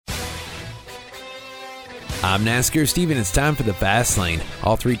I'm NASCAR Steve, and it's time for the Fast Lane.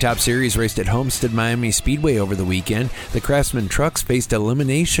 All three top series raced at Homestead Miami Speedway over the weekend. The Craftsman trucks faced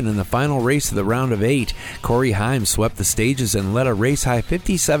elimination in the final race of the round of 8. Corey Heim swept the stages and led a race-high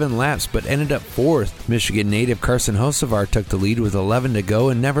 57 laps, but ended up 4th. Michigan native Carson Hocevar took the lead with 11 to go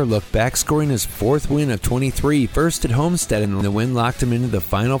and never looked back, scoring his 4th win of 23, first at Homestead, and the win locked him into the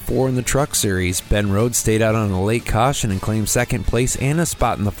final 4 in the truck series. Ben Rhodes stayed out on a late caution and claimed second place and a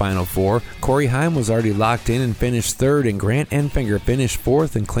spot in the final 4. Corey Heim was already locked in and finished 3rd, and Grant Enfinger finished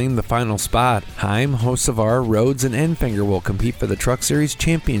 4th and claimed the final spot. Heim, Hocevar, Rhodes, and Enfinger will compete for the Truck Series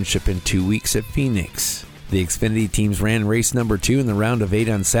Championship in 2 weeks at Phoenix. The Xfinity teams ran race number 2 in the round of 8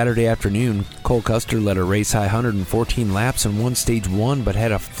 on Saturday afternoon. Cole Custer led a race-high 114 laps and won Stage 1, but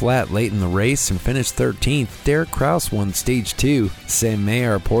had a flat late in the race and finished 13th. Derek Kraus won Stage 2. Sam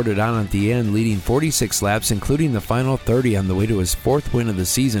Mayer ported on at the end, leading 46 laps, including the final 30 on the way to his 4th win of the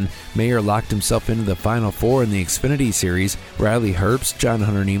season. Mayer locked himself into the final 4 in the Xfinity Series. Riley Herbst, John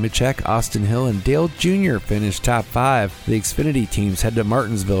Hunter Nemechek, Austin Hill, and Dale Jr. finished top 5. The Xfinity teams head to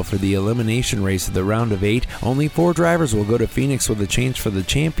Martinsville for the elimination race of the round of 8. Only 4 drivers will go to Phoenix with a chance for the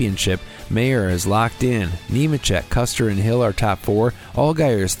championship. Mayer is locked in. Nemechek, Custer, and Hill are top 4.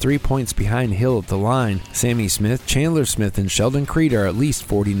 Allgaier is 3 points behind Hill at the line. Sammy Smith, Chandler Smith, and Sheldon Creed are at least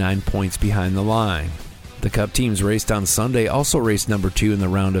 49 points behind the line. The Cup teams raced on Sunday, also raced number 2 in the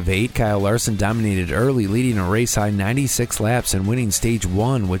round of 8. Kyle Larson dominated early, leading a race-high 96 laps and winning Stage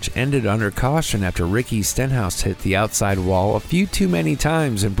 1, which ended under caution after Ricky Stenhouse hit the outside wall a few too many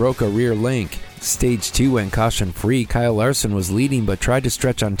times and broke a rear link. Stage 2 went caution-free. Kyle Larson was leading but tried to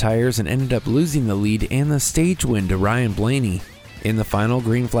stretch on tires and ended up losing the lead and the stage win to Ryan Blaney. In the final,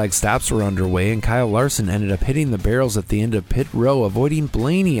 green flag stops were underway, and Kyle Larson ended up hitting the barrels at the end of pit row, avoiding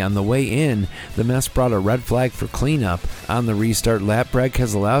Blaney on the way in. The mess brought a red flag for cleanup. On the restart lap, Brad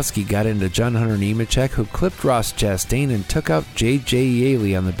Keselowski got into John Hunter Nemechek, who clipped Ross Chastain and took out J.J.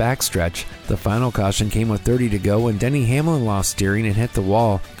 Yaley on the backstretch. The final caution came with 30 to go when Denny Hamlin lost steering and hit the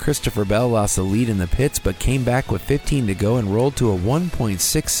wall. Christopher Bell lost the lead in the pits but came back with 15 to go and rolled to a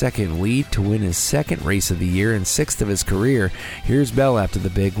 1.6 second lead to win his 2nd race of the year and 6th of his career. Here's Bell after the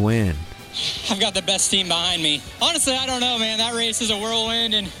big win. I've got the best team behind me. Honestly, I don't know, man. That race is a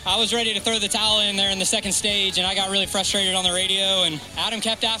whirlwind, and I was ready to throw the towel in there in the 2nd stage, and I got really frustrated on the radio, and Adam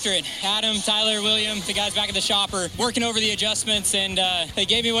kept after it. Adam, Tyler, William, the guys back at the shop are working over the adjustments, and they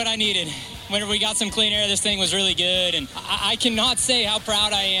gave me what I needed. Whenever we got some clean air, this thing was really good, and I cannot say how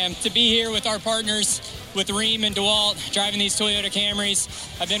proud I am to be here with our partners, with Ream and DeWalt, driving these Toyota Camrys.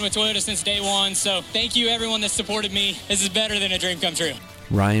 I've been with Toyota since day 1, so thank you everyone that supported me. This is better than a dream come true.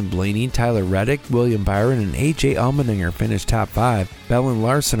 Ryan Blaney, Tyler Reddick, William Byron, and A.J. Allmendinger finished top 5. Bell and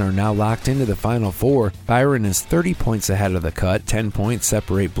Larson are now locked into the final 4. Byron is 30 points ahead of the cut. 10 points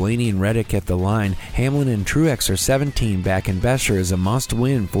separate Blaney and Reddick at the line. Hamlin and Truex are 17 back, and Bescher is a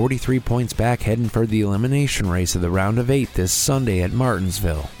must-win, 43 points back, heading for the elimination race of the round of 8 this Sunday at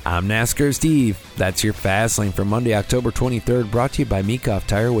Martinsville. I'm NASCAR Steve. That's your Fast Lane for Monday, October 23rd, brought to you by Meekoff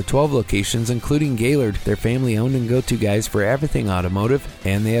Tire with 12 locations, including Gaylord. They're family-owned and go-to guys for everything automotive,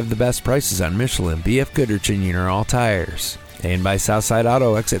 and they have the best prices on Michelin, BF Goodrich, and all tires. And by Southside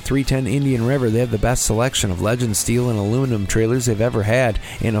Auto, exit 310 Indian River, they have the best selection of Legend steel and aluminum trailers they've ever had,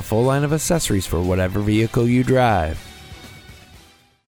 and a full line of accessories for whatever vehicle you drive.